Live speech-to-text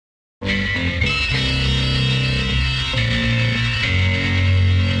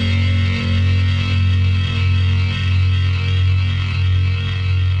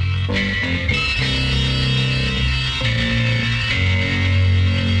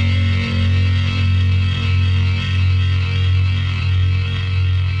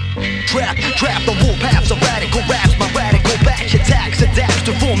Trapped on warpaths of radical raps. My radical batch attacks, adapts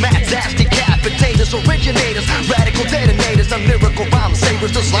to formats as decapitators, originators, radical detonators, and lyrical rhyme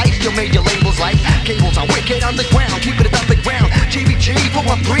savers. The slice your major labels like cables on wicked underground, keeping it underground. GBG for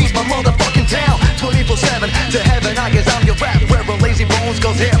my threes, my motherfucking town. 24/7 to heaven, I guess I'm your rap wearing lazy bones,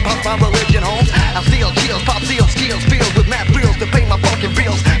 cause hip-hop my religion homes. I steal kills, pop seal skills, filled with mad thrills to pay my fucking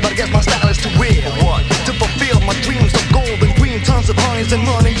bills. But I guess my style is too weird, what? To fulfill my dreams of gold and green, tons of honeys and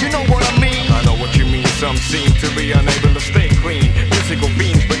money, you know what I mean? I know what you mean, some seem to be unable to stay clean. Musical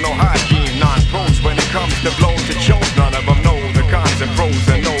fiends with no hygiene, non-pros when it comes to blows. It shows none of them know the cons and pros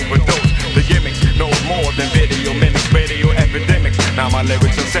and overdose. The gimmicks know more than video mimics, radio epidemics. Now my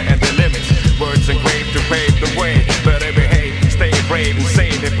lyrics are setting the limits, words engraved to pave the way. Better behave, stay brave and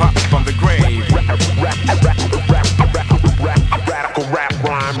save hip-hop from the grave. Radical rap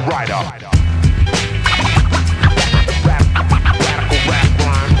rhyme writer.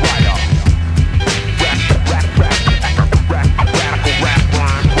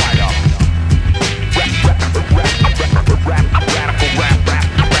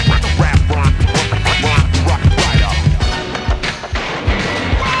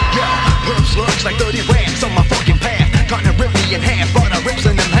 Like 30 rams on my fucking path, trying to rip me in half, but I rips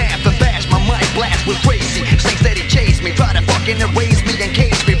in them half and bash. My mind blast with crazy snakes that he chase me, try to fucking erase me and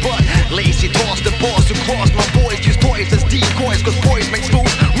cage me, but lazy toss the balls to cross. My boys use toys as decoys, cause boys make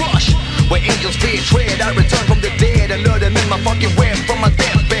fools rush. Where angels fear tread, I return from the dead and lure them in my fucking web from my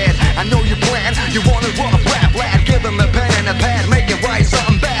deathbed. I know you plan, you wanna rough rap lad, give him a pen and a pad, make it write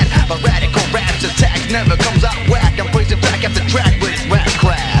something bad. But radical raps attack never comes